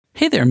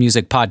Hey there,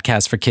 Music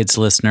Podcast for Kids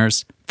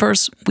listeners.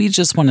 First, we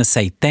just want to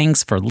say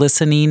thanks for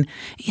listening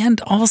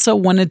and also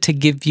wanted to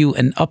give you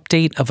an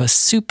update of a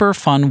super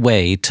fun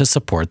way to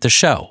support the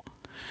show.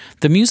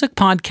 The Music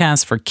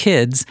Podcast for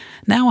Kids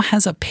now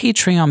has a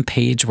Patreon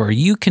page where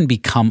you can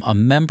become a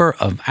member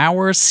of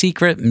our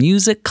secret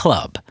music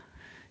club.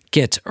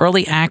 Get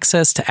early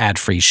access to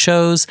ad-free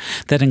shows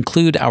that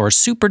include our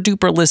super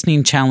duper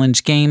listening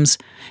challenge games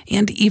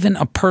and even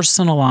a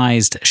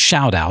personalized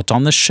shout out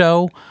on the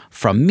show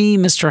from me,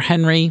 Mr.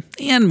 Henry,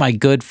 and my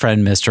good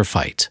friend, Mr.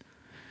 Fight.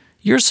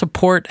 Your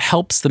support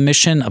helps the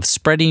mission of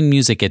spreading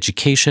music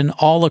education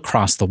all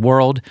across the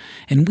world,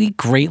 and we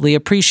greatly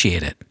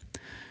appreciate it.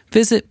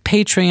 Visit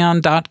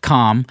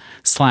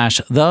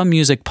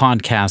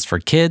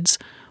patreon.com/themusicpodcastforkids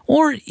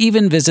or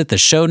even visit the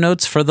show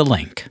notes for the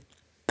link.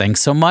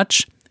 Thanks so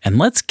much. And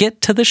let's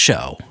get to the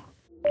show.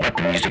 Let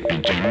the music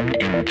begin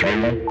in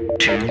 3,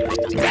 2,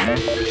 1.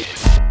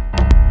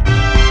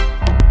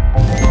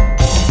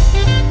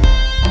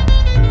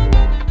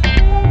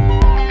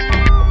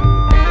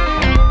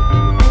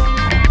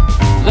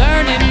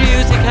 Learning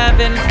music,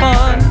 having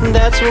fun.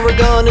 That's what we're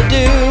gonna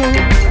do.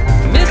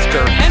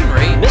 Mr.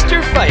 Henry,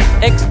 Mr. Fight,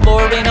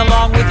 exploring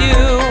along with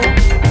you.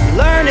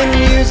 learning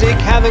music,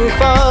 having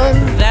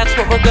fun. That's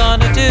what we're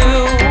gonna do.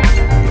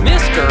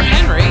 Mr.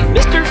 Henry,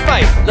 Mr.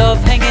 Fight,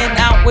 love hanging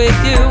out with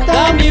you.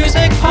 the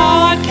Music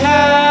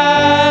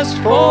Podcast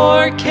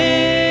for Kids.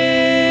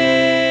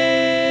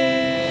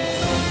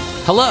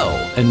 Hello,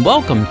 and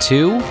welcome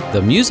to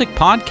the Music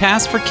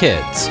Podcast for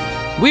Kids.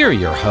 We're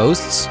your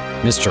hosts,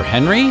 Mr.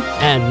 Henry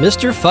And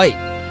Mr. Fight,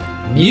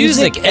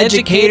 music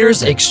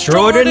educators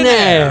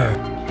extraordinaire.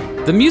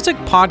 The Music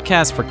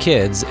Podcast for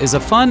Kids is a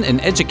fun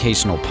and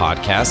educational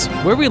podcast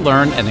where we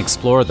learn and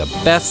explore the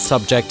best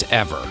subject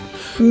ever.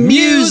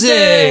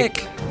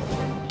 Music!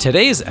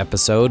 Today's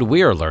episode,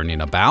 we are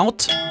learning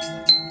about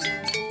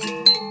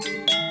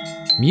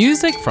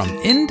music from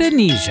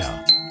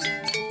Indonesia.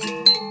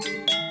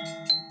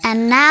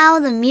 And now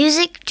the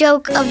music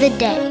joke of the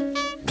day.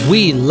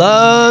 We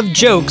love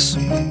jokes.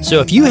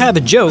 So if you have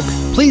a joke,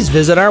 please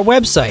visit our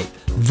website,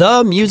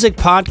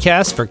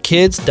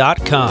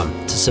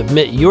 themusicpodcastforkids.com, to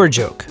submit your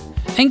joke.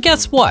 And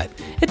guess what?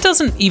 It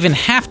doesn't even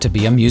have to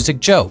be a music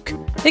joke.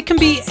 It can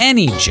be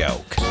any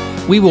joke.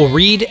 We will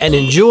read and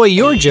enjoy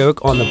your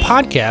joke on the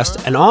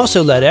podcast and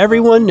also let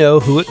everyone know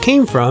who it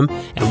came from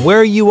and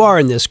where you are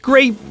in this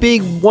great,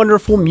 big,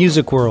 wonderful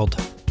music world.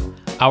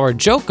 Our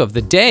joke of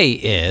the day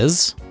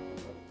is...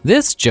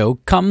 This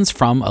joke comes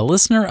from a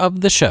listener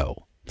of the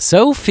show,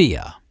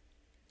 Sophia.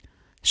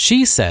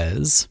 She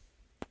says,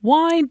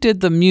 why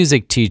did the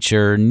music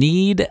teacher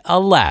need a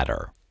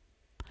ladder?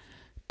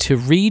 To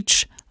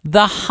reach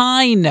the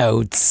high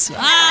notes.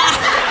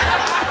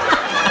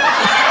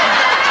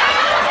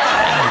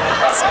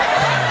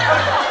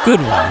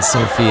 Good one,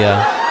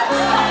 Sophia.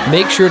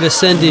 Make sure to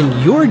send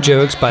in your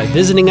jokes by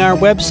visiting our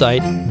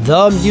website,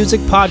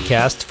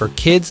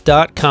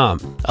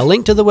 themusicpodcastforkids.com. A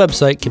link to the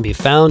website can be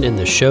found in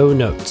the show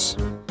notes.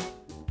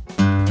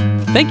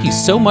 Thank you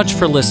so much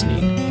for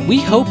listening.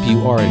 We hope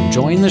you are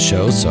enjoying the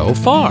show so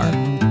far.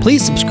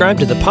 Please subscribe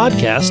to the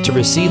podcast to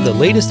receive the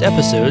latest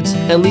episodes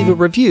and leave a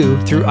review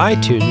through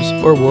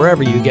iTunes or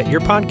wherever you get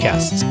your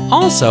podcasts.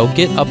 Also,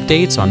 get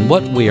updates on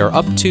what we are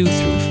up to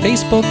through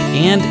Facebook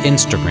and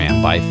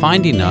Instagram by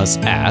finding us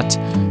at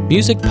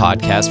Music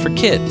Podcast for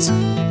Kids.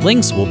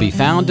 Links will be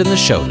found in the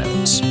show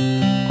notes.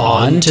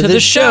 On to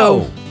the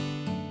show!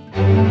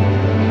 And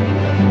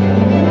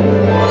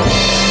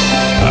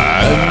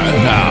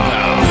now,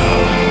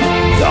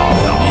 the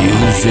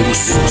Music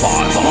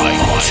Spotlight.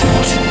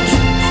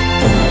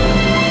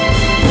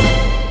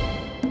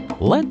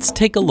 Let's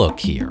take a look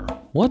here.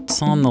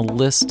 What's on the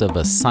list of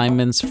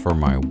assignments for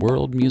my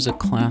world music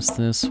class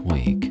this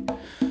week?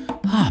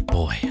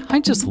 Boy, I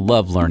just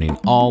love learning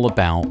all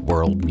about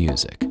world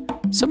music.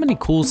 So many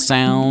cool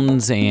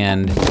sounds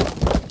and...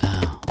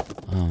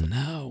 Oh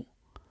no.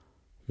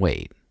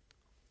 Wait,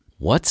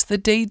 what's the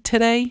date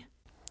today?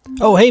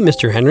 Oh, hey,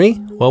 Mr. Henry.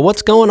 Well,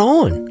 what's going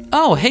on?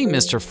 Oh, hey,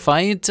 Mr.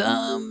 Fight.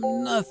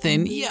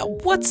 Nothing. Yeah,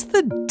 what's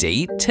the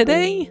date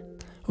today?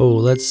 Oh,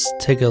 let's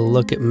take a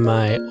look at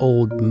my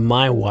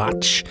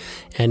watch,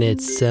 and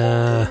it's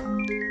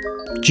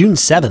June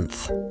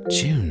 7th.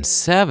 June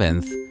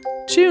 7th?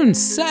 June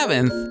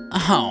 7th?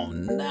 Oh,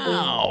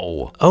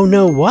 no. Oh,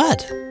 no,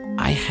 what?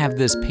 I have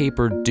this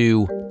paper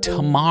due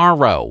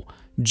tomorrow,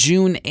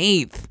 June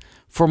 8th,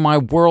 for my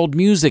world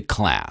music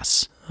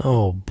class.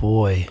 Oh,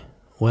 boy.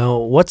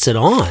 Well, what's it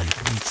on?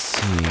 Let's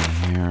see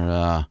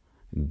here,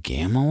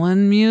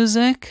 Gamelan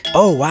music?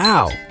 Oh,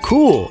 wow.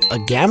 Cool. A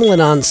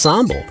gamelan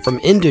ensemble from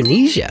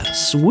Indonesia.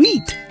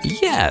 Sweet.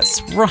 Yes,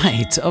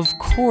 right. Of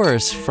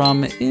course,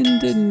 from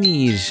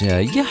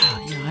Indonesia. Yeah,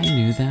 I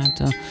knew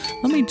that.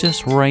 Let me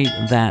just write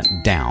that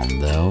down,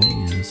 though.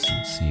 Yes,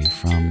 let's see.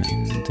 From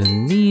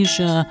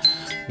Indonesia.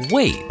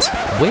 Wait,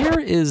 where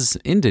is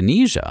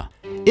Indonesia?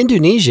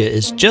 Indonesia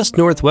is just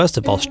northwest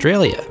of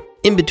Australia,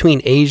 in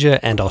between Asia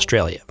and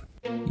Australia.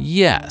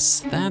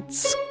 Yes,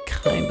 that's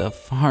kind of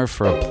far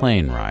for a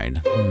plane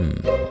ride.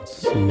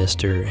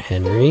 Mr.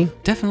 Henry?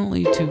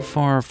 Definitely too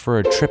far for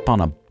a trip on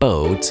a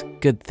boat.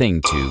 Good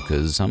thing, too,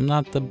 because I'm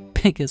not the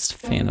biggest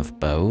fan of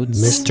boats.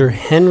 Mr.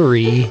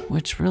 Henry?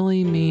 Which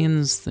really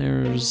means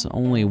there's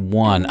only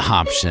one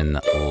option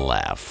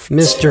left.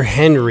 Mr.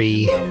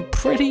 Henry? I'm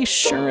pretty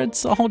sure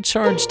it's all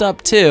charged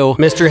up, too.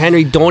 Mr.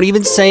 Henry, don't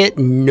even say it.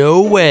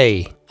 No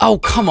way. Oh,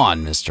 come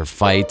on, Mr.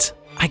 Fight.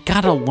 I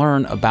gotta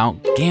learn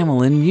about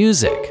Gamelan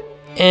music.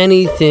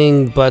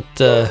 Anything but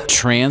the...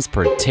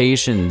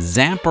 Transportation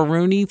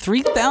Zamperoni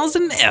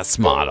 3000S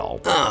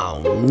model.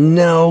 Oh,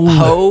 no.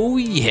 Oh,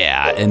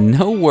 yeah, and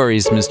no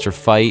worries, Mr.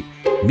 Fight.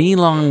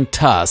 Melong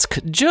Tusk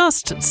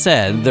just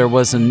said there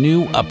was a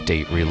new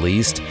update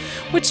released,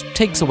 which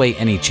takes away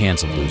any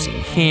chance of losing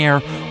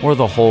hair or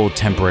the whole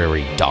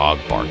temporary dog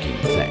barking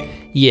thing.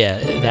 Yeah,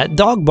 that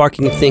dog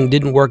barking thing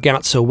didn't work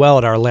out so well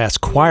at our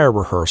last choir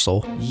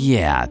rehearsal.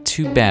 Yeah,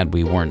 too bad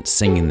we weren't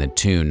singing the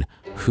tune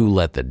Who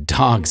Let the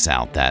Dogs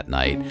Out that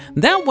night.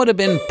 That would have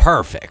been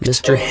perfect.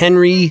 Mr.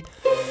 Henry,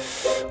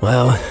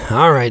 well,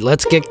 all right,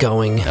 let's get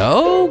going.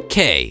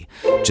 Okay,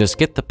 just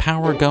get the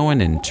power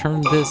going and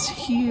turn this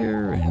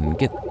here and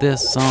get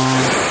this on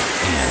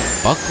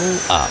and buckle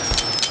up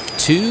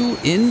to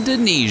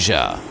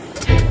Indonesia.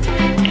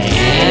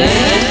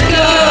 And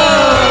go!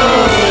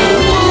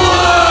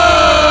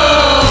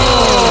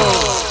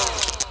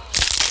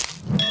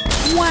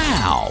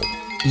 Wow!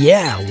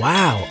 Yeah,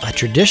 wow, a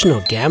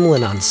traditional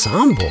gamelan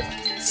ensemble.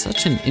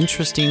 Such an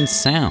interesting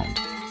sound.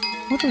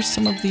 What are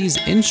some of these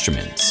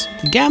instruments?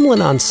 The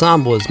gamelan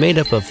ensemble is made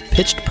up of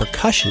pitched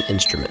percussion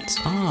instruments.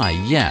 Ah,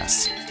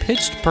 yes,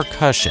 pitched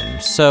percussion.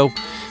 So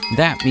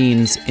that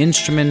means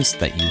instruments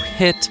that you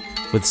hit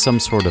with some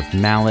sort of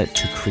mallet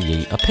to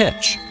create a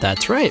pitch.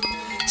 That's right.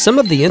 Some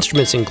of the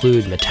instruments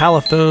include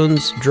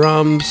metallophones,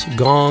 drums,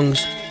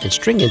 gongs, and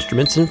string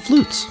instruments and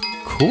flutes.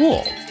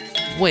 Cool.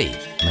 Wait,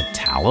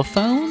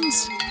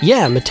 metallophones?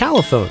 Yeah,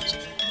 metallophones.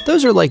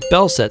 Those are like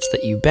bell sets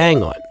that you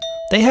bang on.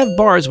 They have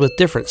bars with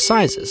different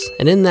sizes,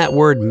 and in that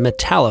word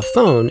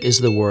metallophone is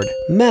the word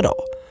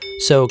metal.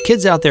 So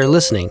kids out there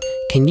listening,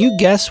 can you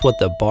guess what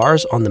the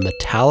bars on the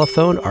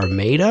metallophone are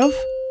made of?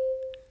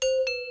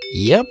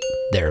 Yep,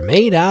 they're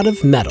made out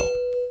of metal.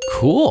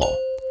 Cool.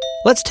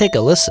 Let's take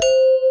a listen.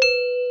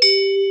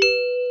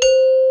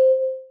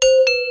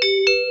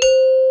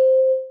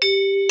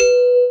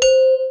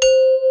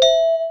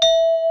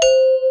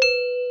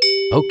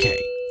 Okay,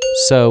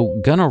 so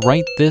gonna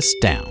write this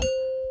down.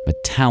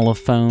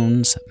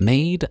 Metallophones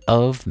made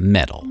of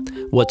metal.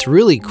 What's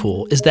really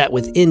cool is that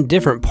within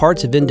different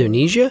parts of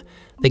Indonesia,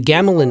 the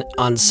gamelan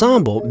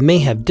ensemble may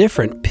have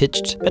different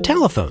pitched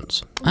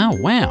metallophones. Oh,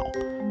 wow.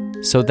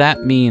 So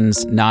that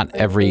means not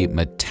every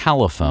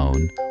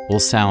metallophone will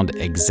sound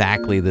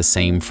exactly the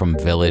same from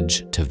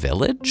village to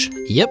village?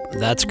 Yep,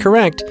 that's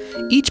correct.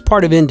 Each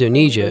part of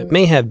Indonesia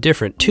may have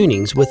different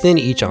tunings within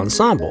each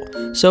ensemble,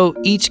 so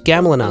each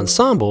gamelan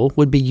ensemble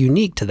would be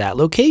unique to that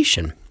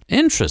location.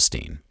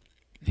 Interesting.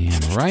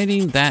 And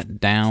writing that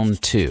down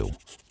too.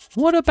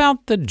 What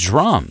about the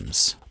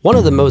drums? One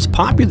of the most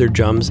popular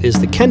drums is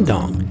the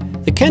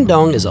kendong. The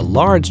kendong is a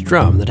large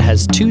drum that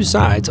has two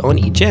sides on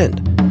each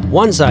end.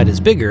 One side is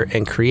bigger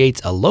and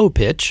creates a low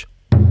pitch.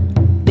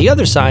 The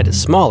other side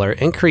is smaller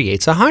and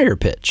creates a higher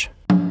pitch.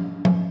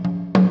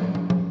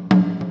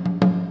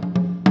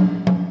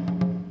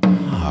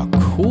 Ah,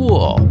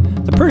 cool.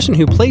 The person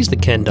who plays the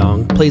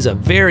kendong plays a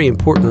very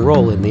important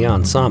role in the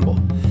ensemble.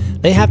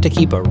 They have to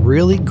keep a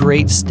really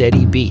great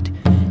steady beat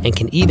and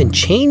can even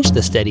change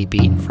the steady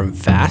beat from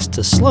fast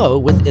to slow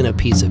within a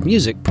piece of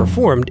music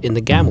performed in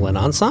the gamelan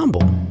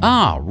ensemble.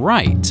 Ah,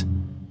 right.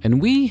 And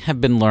we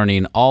have been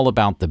learning all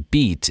about the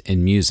beat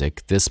in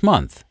music this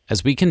month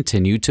as we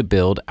continue to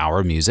build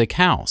our music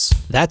house.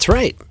 That's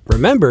right.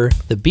 Remember,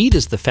 the beat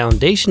is the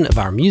foundation of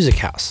our music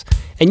house,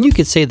 and you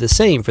could say the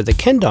same for the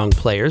kendong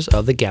players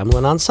of the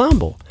gamelan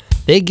ensemble.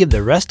 They give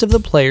the rest of the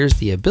players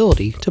the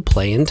ability to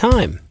play in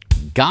time.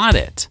 Got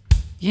it.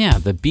 Yeah,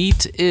 the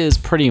beat is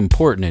pretty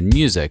important in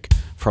music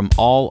from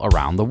all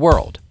around the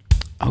world.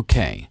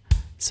 Okay,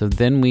 so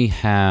then we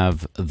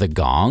have the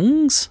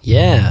gongs?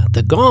 Yeah,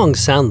 the gongs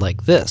sound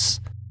like this.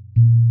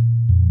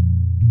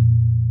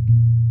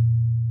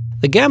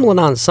 The gamelan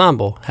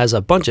ensemble has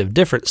a bunch of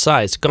different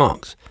sized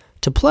gongs.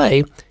 To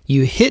play,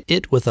 you hit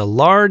it with a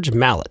large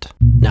mallet.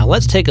 Now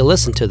let's take a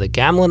listen to the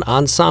gamelan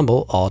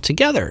ensemble all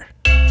together.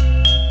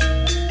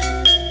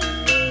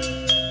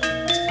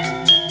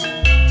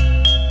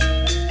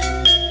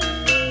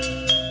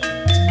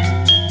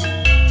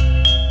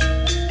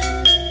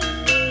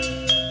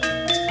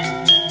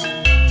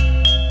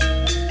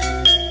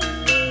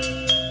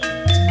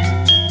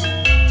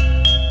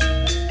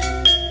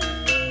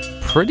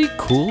 Pretty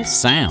cool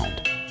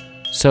sound.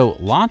 So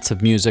lots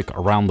of music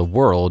around the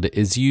world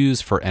is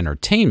used for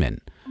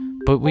entertainment,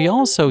 but we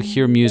also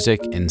hear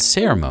music in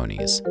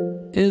ceremonies.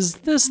 Is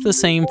this the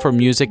same for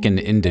music in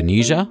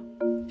Indonesia?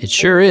 It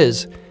sure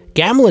is.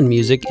 Gamelan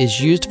music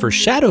is used for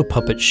shadow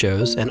puppet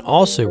shows and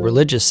also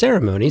religious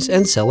ceremonies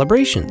and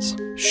celebrations.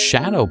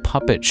 Shadow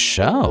puppet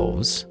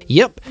shows?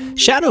 Yep,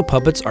 shadow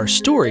puppets are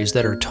stories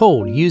that are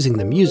told using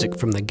the music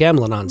from the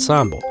Gamelan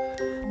ensemble.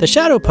 The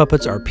shadow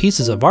puppets are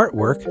pieces of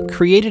artwork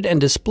created and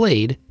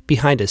displayed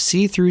behind a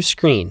see-through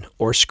screen,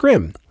 or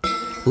scrim.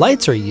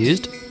 Lights are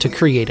used to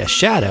create a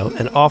shadow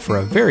and offer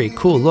a very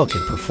cool look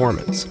in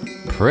performance.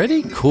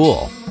 Pretty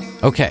cool.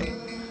 Okay,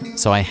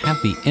 so I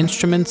have the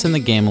instruments in the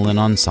Gamelan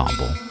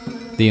ensemble,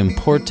 the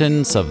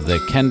importance of the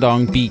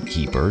Kendong beat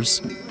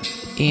keepers,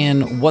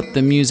 and what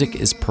the music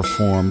is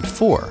performed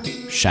for,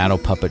 shadow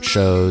puppet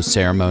shows,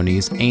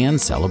 ceremonies, and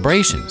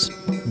celebrations.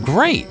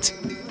 Great!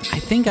 I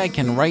think I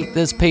can write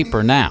this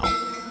paper now.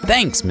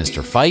 Thanks,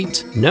 Mr.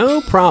 Fight. No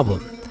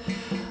problem.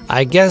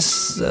 I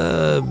guess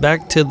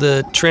back to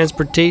the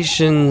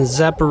Transportation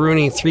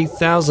Zapparoni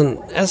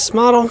 3000S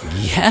model?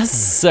 Yes,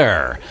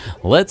 sir.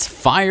 Let's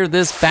fire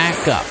this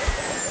back up.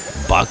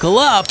 Buckle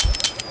up.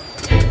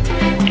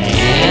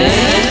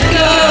 And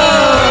go!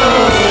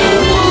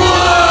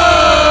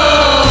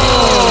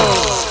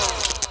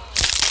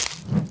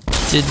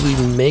 Did we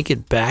make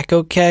it back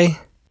okay?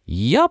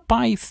 Yup,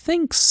 I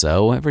think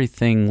so.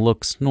 Everything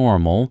looks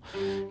normal,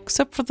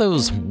 except for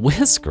those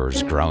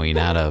whiskers growing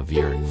out of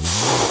your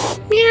nose.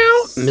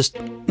 Meow.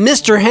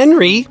 Mr.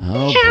 Henry.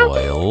 Oh Meow.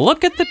 boy,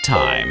 look at the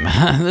time.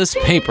 This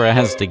paper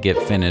has to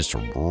get finished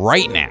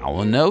right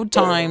now. No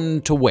time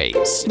to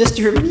waste.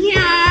 Mr.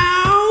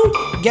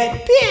 Meow.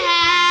 Get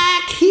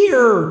back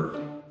here.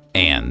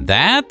 And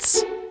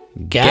that's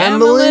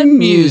Gamelan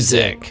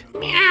music.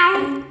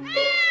 Meow.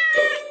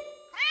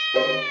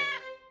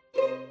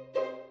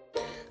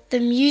 The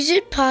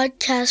Music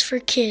Podcast for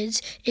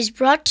Kids is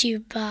brought to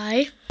you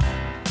by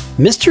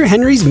Mr.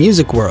 Henry's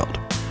Music World.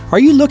 Are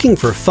you looking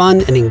for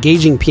fun and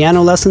engaging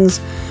piano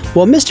lessons?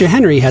 Well, Mr.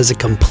 Henry has a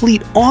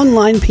complete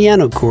online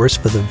piano course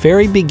for the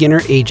very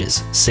beginner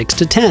ages, 6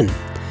 to 10.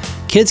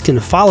 Kids can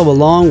follow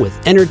along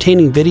with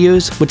entertaining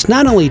videos, which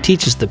not only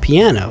teaches the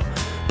piano,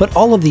 but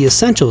all of the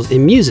essentials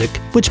in music,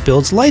 which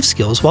builds life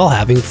skills while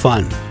having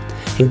fun.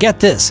 And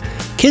get this,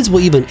 kids will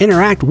even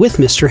interact with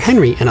Mr.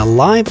 Henry in a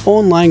live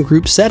online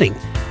group setting,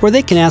 where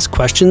they can ask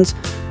questions,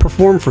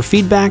 perform for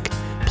feedback,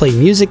 play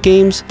music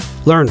games,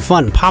 learn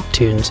fun pop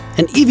tunes,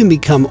 and even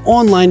become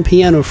online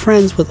piano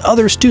friends with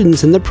other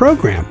students in the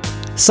program.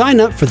 Sign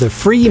up for the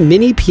free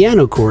mini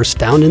piano course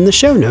found in the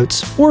show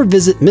notes, or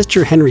visit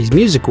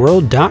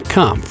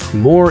MrHenry'sMusicWorld.com for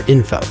more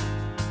info.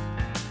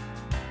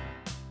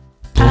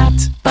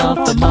 Apt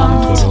of the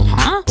month.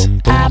 Huh?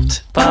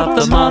 Apt of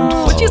the month.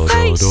 What'd you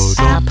say?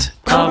 Apt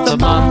of the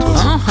month.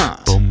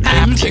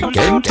 Music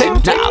and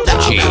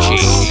technology.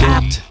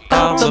 Apt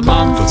of the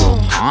month.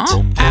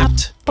 Huh?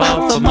 Apt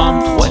of the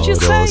month. What'd you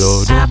say?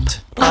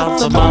 Apt of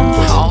the month.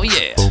 Oh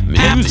yeah.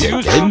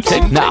 Music and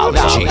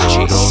technology.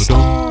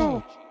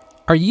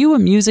 Are you a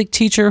music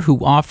teacher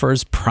who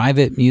offers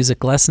private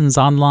music lessons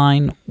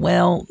online?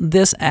 Well,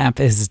 this app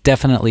is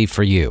definitely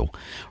for you.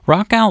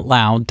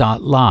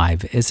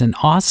 RockOutLoud.live is an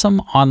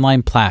awesome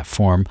online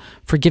platform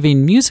for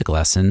giving music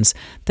lessons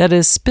that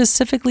is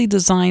specifically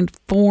designed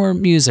for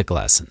music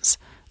lessons.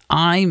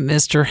 I,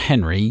 Mr.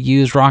 Henry,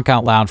 use Rock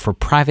Out Loud for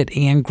private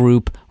and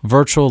group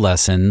virtual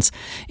lessons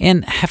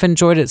and have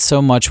enjoyed it so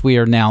much we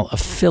are now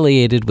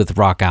affiliated with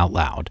Rock Out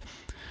Loud.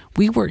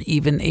 We were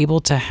even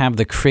able to have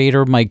the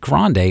creator Mike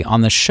Grande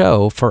on the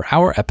show for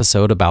our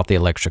episode about the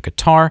electric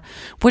guitar,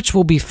 which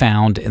will be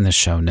found in the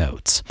show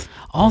notes.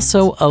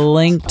 Also, a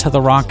link to the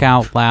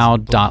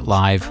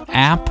RockOutLoud.live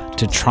app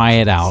to try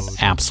it out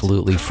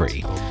absolutely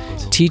free.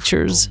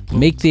 Teachers,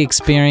 make the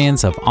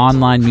experience of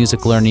online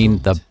music learning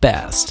the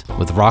best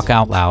with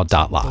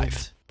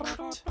RockOutLoud.live.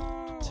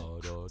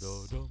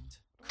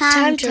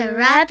 Time to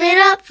wrap it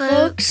up,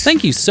 folks.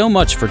 Thank you so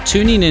much for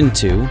tuning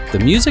into the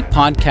Music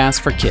Podcast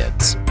for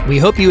Kids. We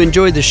hope you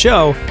enjoyed the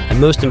show, and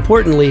most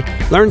importantly,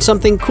 learned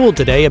something cool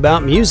today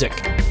about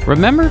music.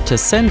 Remember to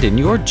send in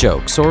your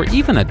jokes or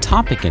even a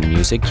topic in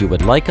music you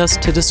would like us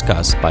to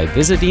discuss by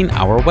visiting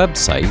our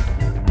website,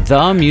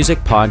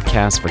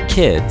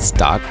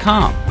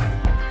 themusicpodcastforkids.com.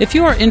 If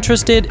you are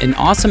interested in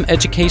awesome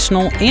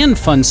educational and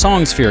fun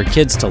songs for your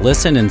kids to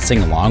listen and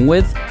sing along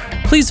with,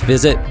 please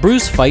visit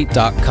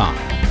brucefight.com.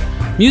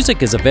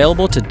 Music is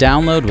available to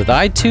download with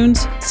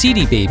iTunes,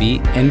 CD Baby,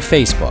 and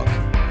Facebook,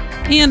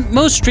 and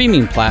most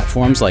streaming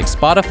platforms like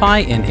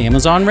Spotify and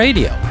Amazon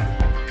Radio.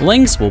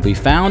 Links will be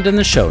found in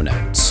the show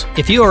notes.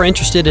 If you are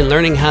interested in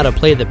learning how to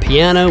play the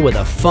piano with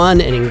a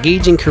fun and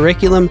engaging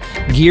curriculum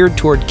geared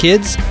toward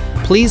kids,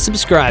 please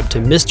subscribe to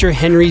Mr.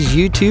 Henry's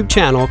YouTube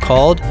channel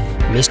called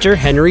Mr.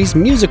 Henry's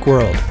Music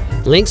World.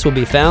 Links will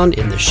be found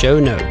in the show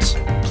notes.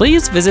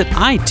 Please visit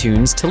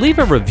iTunes to leave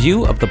a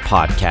review of the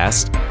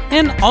podcast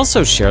and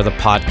also share the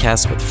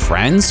podcast with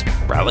friends,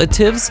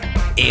 relatives,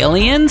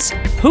 aliens,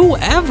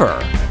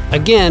 whoever.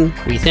 Again,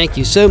 we thank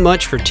you so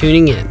much for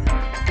tuning in.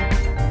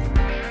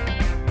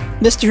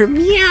 Mr.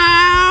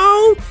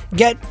 Meow,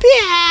 get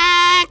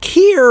back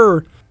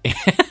here.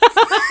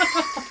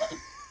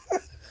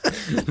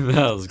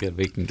 That was good.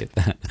 We can get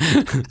that.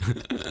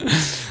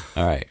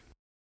 All right.